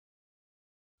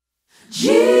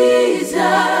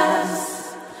Jesus,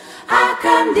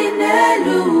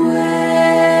 Akamdinelue.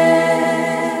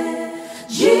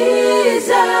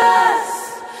 Jesus,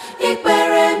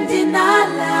 Ikperem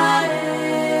dinalae.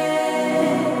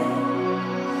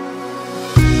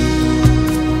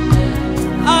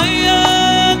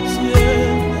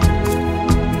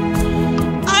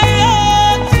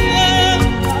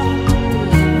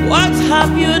 What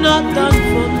have you not done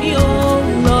for me, oh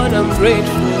Lord? I'm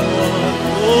grateful.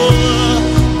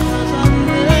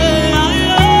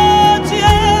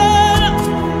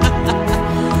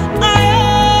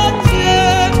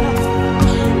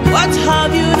 What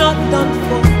have you not done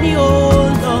for me, oh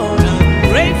Lord? I'm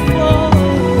grateful.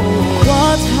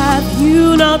 What have you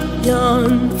not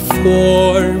done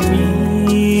for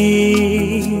me?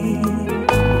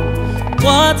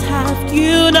 What have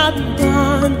you not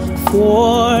done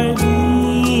for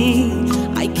me?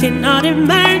 I cannot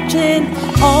imagine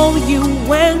all you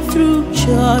went through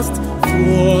just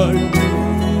for me.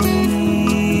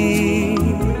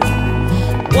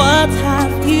 What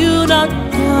have you not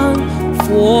done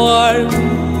for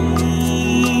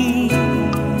me?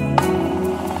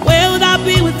 Where would I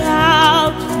be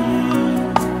without you?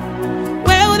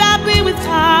 Where would I be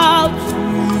without you?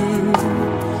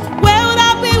 Where would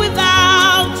I be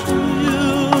without you?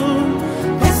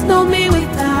 There's no me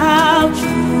without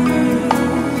you.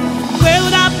 Where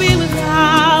would I be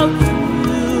without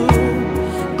you?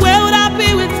 Where would I be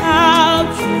without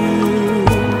you?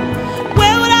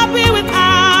 Where would I be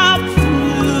without you?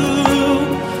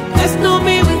 There's no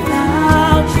me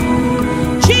without you.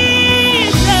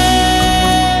 Jesus,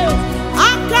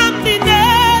 I come to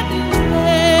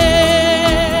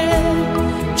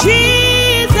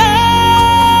Jesus,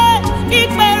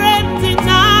 Ikperem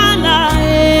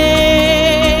dinalae.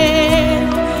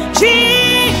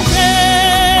 Jesus,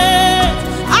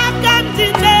 I come to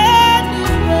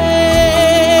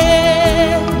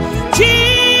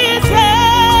Jesus,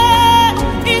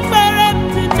 Ikperem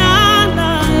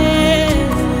dinalae.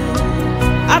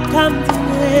 I come to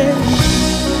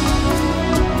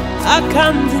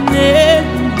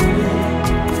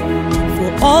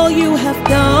for all you have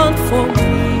done for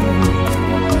me.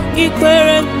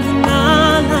 Ikperem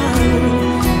dinalae.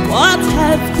 What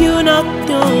have you not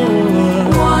done?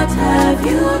 What have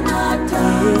you not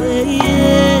done?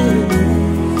 Yeah.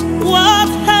 What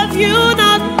have you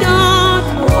not done?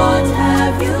 What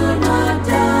have you not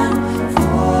done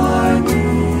for me?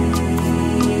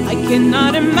 I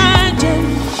cannot imagine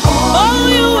all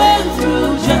you went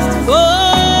through just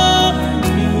for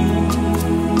me.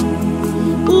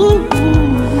 Ooh.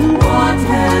 What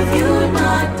have you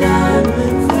not done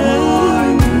for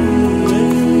me?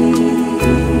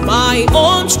 My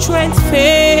own strength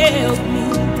failed me.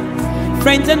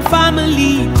 Friends and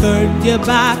family turned their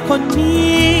back on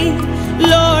me.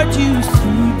 Lord, you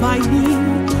stood by me.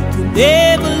 You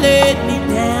never let me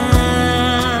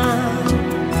down.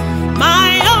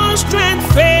 My own strength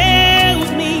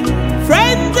failed me.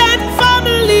 Friends and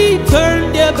family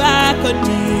turned their back on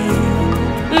me.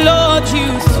 Lord, you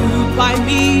stood by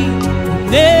me. You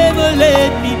never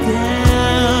let me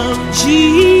down.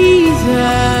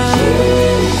 Jesus.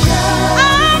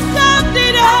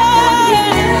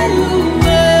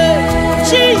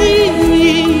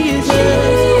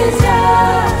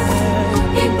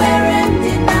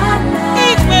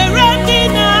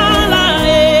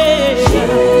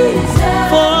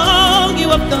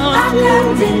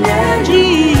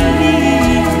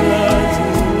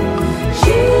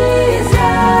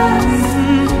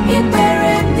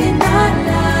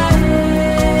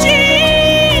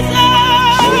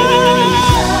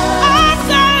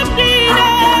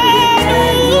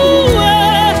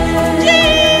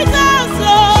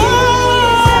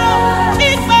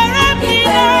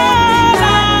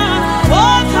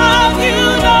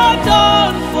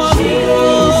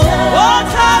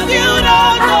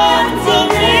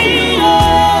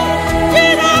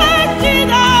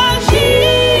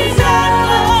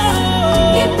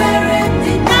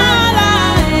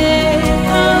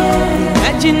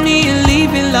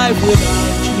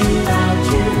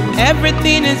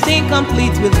 Everything is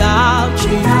incomplete without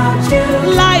you.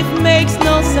 Life makes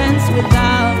no sense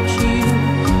without you.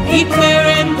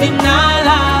 Ikperem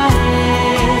dinalae.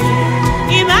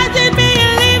 Imagine me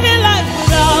living life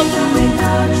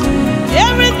without you.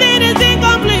 Everything is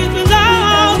incomplete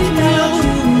without you.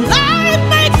 Life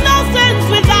makes no sense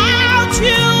without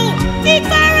you.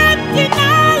 Ikperem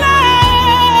dinalae.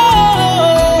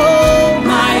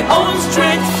 My own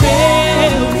strength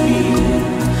failed me.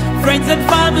 Friends and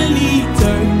family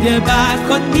turned their back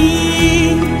on me.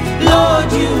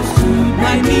 Lord, you stood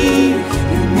by me.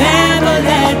 You never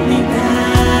let me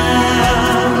down.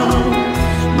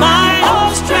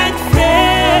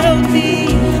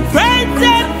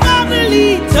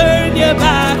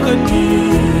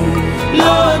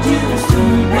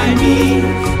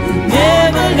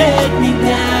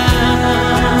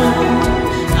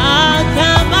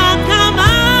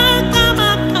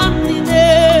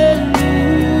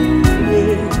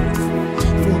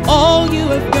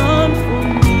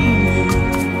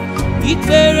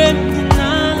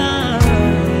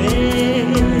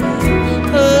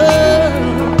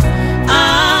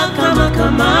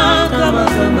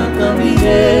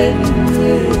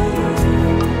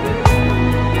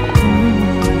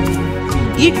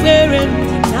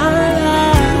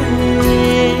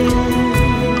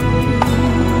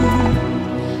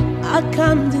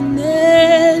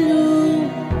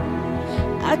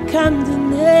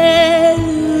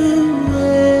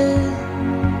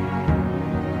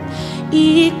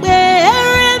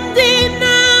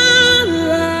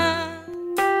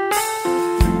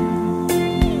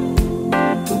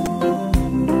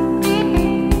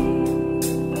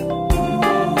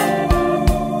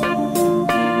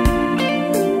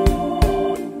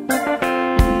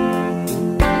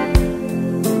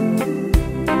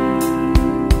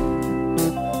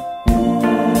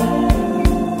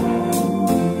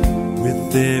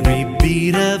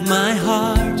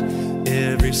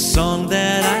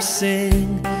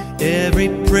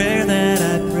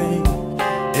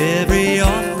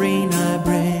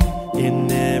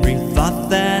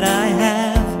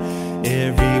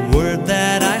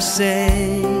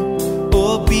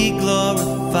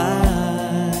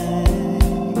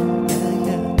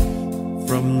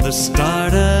 the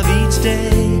start of each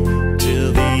day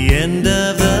till the end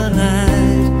of the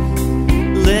night.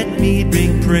 Let me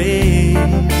bring praise,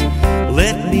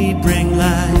 let me bring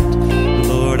light.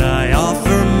 Lord, I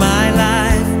offer my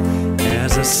life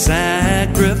as a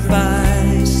sacrifice.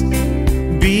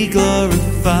 Be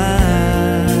glorified.